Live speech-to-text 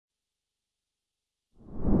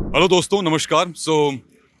Hello दोस्तों, नमस्कार।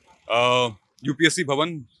 UPSC भवन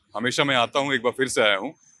हमेशा मैं आता हूँ, एक बार फिर से आया हूँ।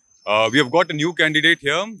 We have got a new candidate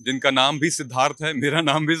here जिनका नाम भी सिद्धार्थ है, मेरा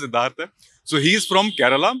नाम भी सिद्धार्थ है। सो he is from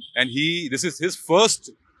Kerala and this is his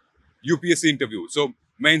first UPSC interview. सो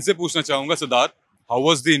मैं इनसे पूछना चाहूंगा, Siddharth, how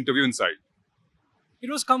was the interview inside?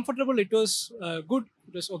 It was comfortable. It was good.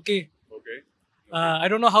 It was okay. Okay. I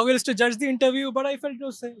don't know how else to judge the interview, but I felt it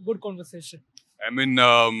was a good conversation. I mean,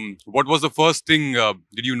 what was the first thing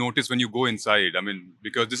did you notice when you go inside? I mean,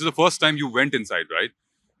 because this is the first time you went inside, right?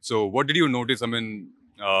 So what did you notice? I mean,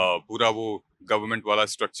 पूरा वो government वाला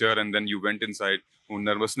structure and then you went inside. वो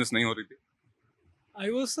nervousness नहीं हो रही थी? I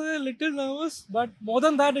was a little nervous, but more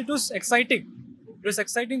than that, it was exciting. It was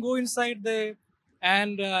exciting go inside there,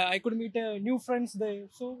 and I could meet new friends there.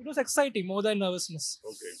 So it was exciting more than nervousness.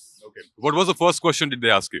 Okay, okay. What was the first question did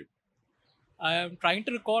they ask you? I am trying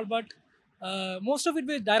to recall, but most of it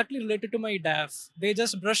was directly related to my DAF. They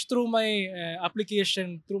just brushed through my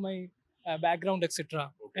application, through my background, etc.,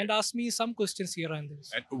 Okay. and asked me some questions here and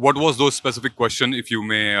there. And what was those specific question, if you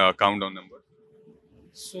may count on number?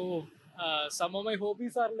 So some of my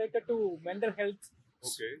hobbies are related to mental health.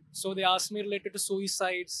 Okay. So they asked me related to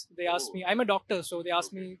suicides. They asked me, I'm a doctor, so they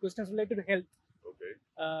asked me questions related to health, Okay.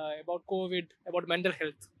 about COVID, about mental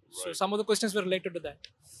health. So Right. some of the questions were related to that.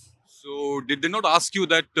 So did they not ask you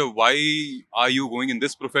that why are you going in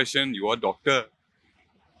this profession? You are a doctor.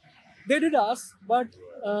 They did ask, but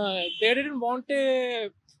they didn't want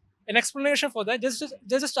an explanation for that.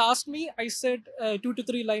 They just asked me. I said 2 to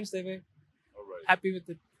 3 lines. They were All right. happy with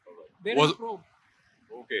it. All right. They Was didn't probe.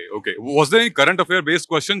 Okay, okay. Was there any current affair based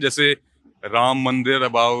question, जैसे Ram Mandir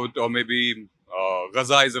about, or maybe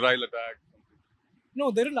Gaza Israel attack? No,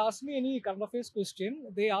 they didn't ask me any current affairs question.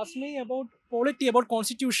 They asked me about polity, about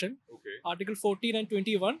constitution, Okay, Article 14 and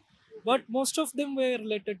 21. But most of them were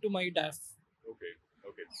related to my DAF. okay,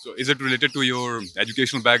 okay. So is it related to your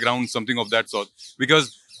educational background, something of that sort? Because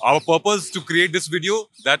our purpose to create this video,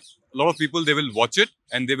 that a lot of people, they will watch it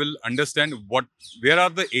and they will understand where are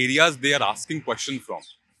the areas they are asking question from.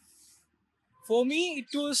 For me,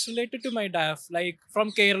 it was related to my DAF, like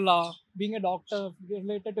from Kerala, being a doctor,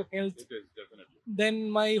 related to health. It is definitely. Then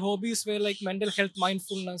my hobbies were like mental health,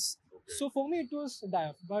 mindfulness. Okay. So for me, it was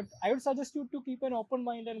DAF. But I would suggest you to keep an open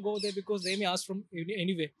mind and go there because they may ask from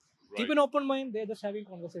anyway. Keep Right. an open mind. They're just having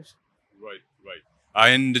conversation. Right, right.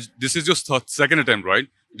 And this is your second attempt,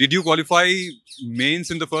 right? Did you qualify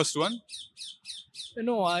mains in the first one?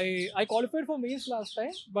 No, I qualified for mains last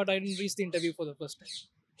time, but I didn't reach the interview for the first time.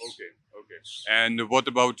 Okay, okay. And what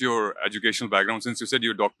about your educational background? Since you said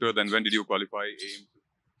you're a doctor, then when did you qualify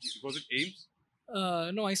AIMS? Was it AIMS?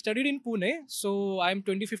 No, I studied in Pune, so I'm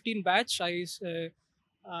 2015 batch.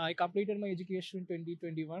 I completed my education in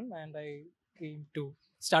 2021, and I came to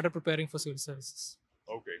started preparing for civil services.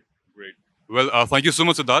 Okay, great. Well, thank you so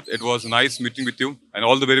much, Siddharth. It was nice meeting with you, and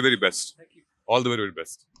all the very, very best. Thank you. All the very, very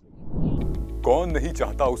best. कौन नहीं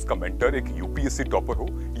चाहता उसका mentor एक UPSC topper हो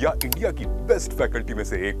या India की best faculty में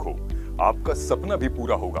से एक हो। आपका सपना भी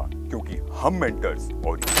पूरा होगा क्योंकि हम मेंटर्स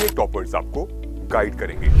और ये टॉपर्स आपको गाइड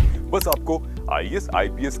करेंगे। बस आपको आईएएस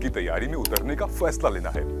आईपीएस की तैयारी में उतरने का फैसला लेना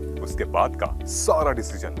है। उसके बाद का सारा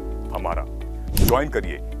डिसीजन हमारा। ज्वाइन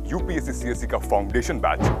करिए यूपीएससी सीएससी का फाउंडेशन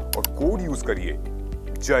बैच और कोड यूज करिए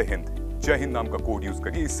जय हिंद नाम का कोड यूज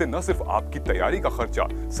करिए। इससे न सिर्फ आपकी तैयारी का खर्चा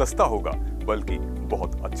सस्ता होगा बल्कि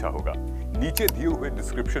बहुत अच्छा होगा। नीचे दिए हुए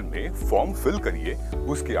डिस्क्रिप्शन में फॉर्म फिल करिए,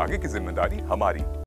 उसके आगे की जिम्मेदारी हमारी।